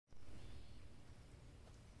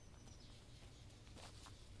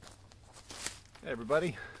Hey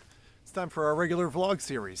everybody, it's time for our regular vlog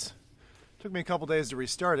series. Took me a couple days to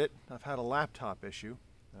restart it. I've had a laptop issue,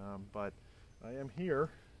 but I am here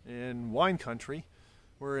in wine country.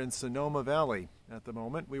 We're in Sonoma Valley at the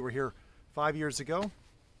moment. We were here 5 years ago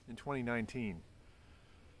in 2019.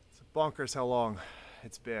 It's bonkers how long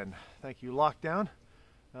it's been. Thank you, lockdown.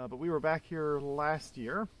 But we were back here last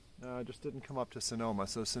year, just didn't come up to Sonoma.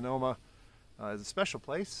 So Sonoma is a special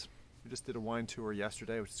place. We just did a wine tour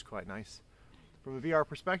yesterday, which is quite nice. From a VR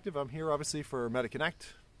perspective, I'm here obviously for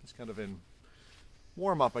MetaConnect, just kind of in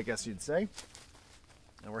warm-up, I guess you'd say.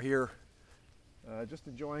 And we're here just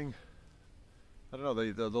enjoying, I don't know,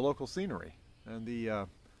 the local scenery and the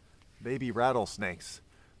baby rattlesnakes.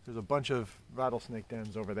 There's a bunch of rattlesnake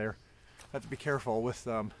dens over there. I have to be careful with,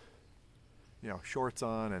 shorts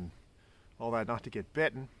on and all that, not to get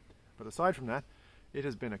bitten. But aside from that, it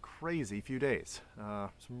has been a crazy few days.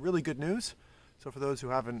 Some really good news. So for those who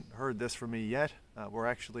haven't heard this from me yet, we're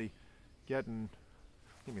actually getting,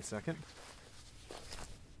 give me a second.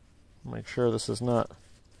 Make sure this is not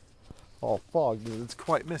all fog, because it's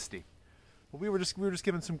quite misty. Well, we were just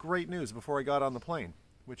given some great news before I got on the plane,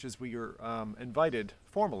 which is we were invited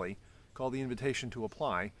formally, called the invitation to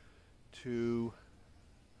apply to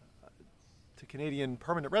Canadian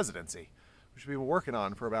permanent residency, which we've been working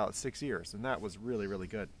on for about 6 years, and that was really, really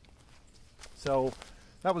good. So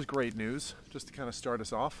that was great news, just to kind of start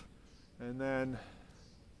us off. And then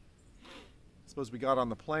I suppose we got on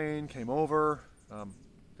the plane, came over,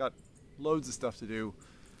 got loads of stuff to do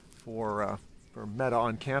for Meta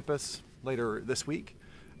on campus later this week.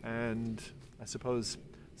 And I suppose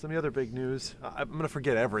some of the other big news, I'm going to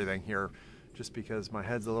forget everything here just because my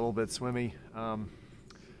head's a little bit swimmy.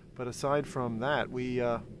 But aside from that, we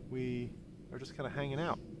are just kind of hanging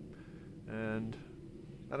out. And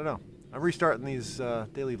I don't know. I'm restarting these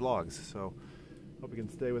daily vlogs, so hope you can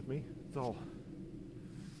stay with me. It's all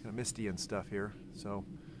kind of misty and stuff here, so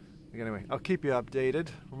anyway, I'll keep you updated.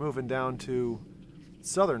 We're moving down to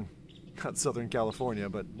not Southern California,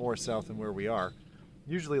 but more south than where we are.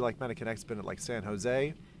 Usually, like, MetaConnect's been at like San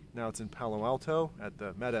Jose. Now it's in Palo Alto at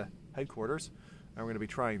the Meta headquarters, and we're going to be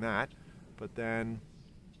trying that. But then,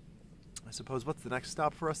 I suppose, what's the next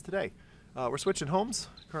stop for us today? We're switching homes,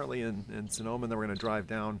 currently in Sonoma, and then we're going to drive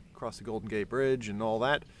down across the Golden Gate Bridge and all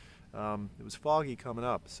that. It was foggy coming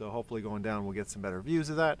up, so hopefully going down we'll get some better views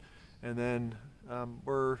of that. And then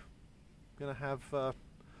we're going to have a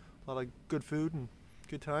lot of good food and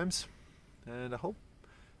good times. And I hope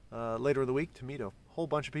later in the week to meet a whole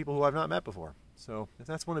bunch of people who I've not met before. So if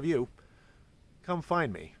that's one of you, come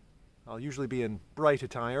find me. I'll usually be in bright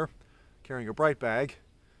attire, carrying a bright bag,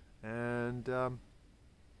 and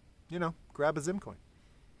grab a Zim coin.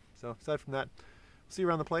 So aside from that, we'll see you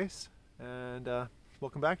around the place, and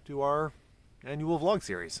welcome back to our annual vlog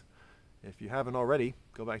series. If you haven't already,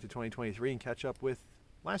 go back to 2023 and catch up with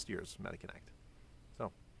last year's MetaConnect.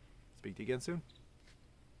 So, speak to you again soon.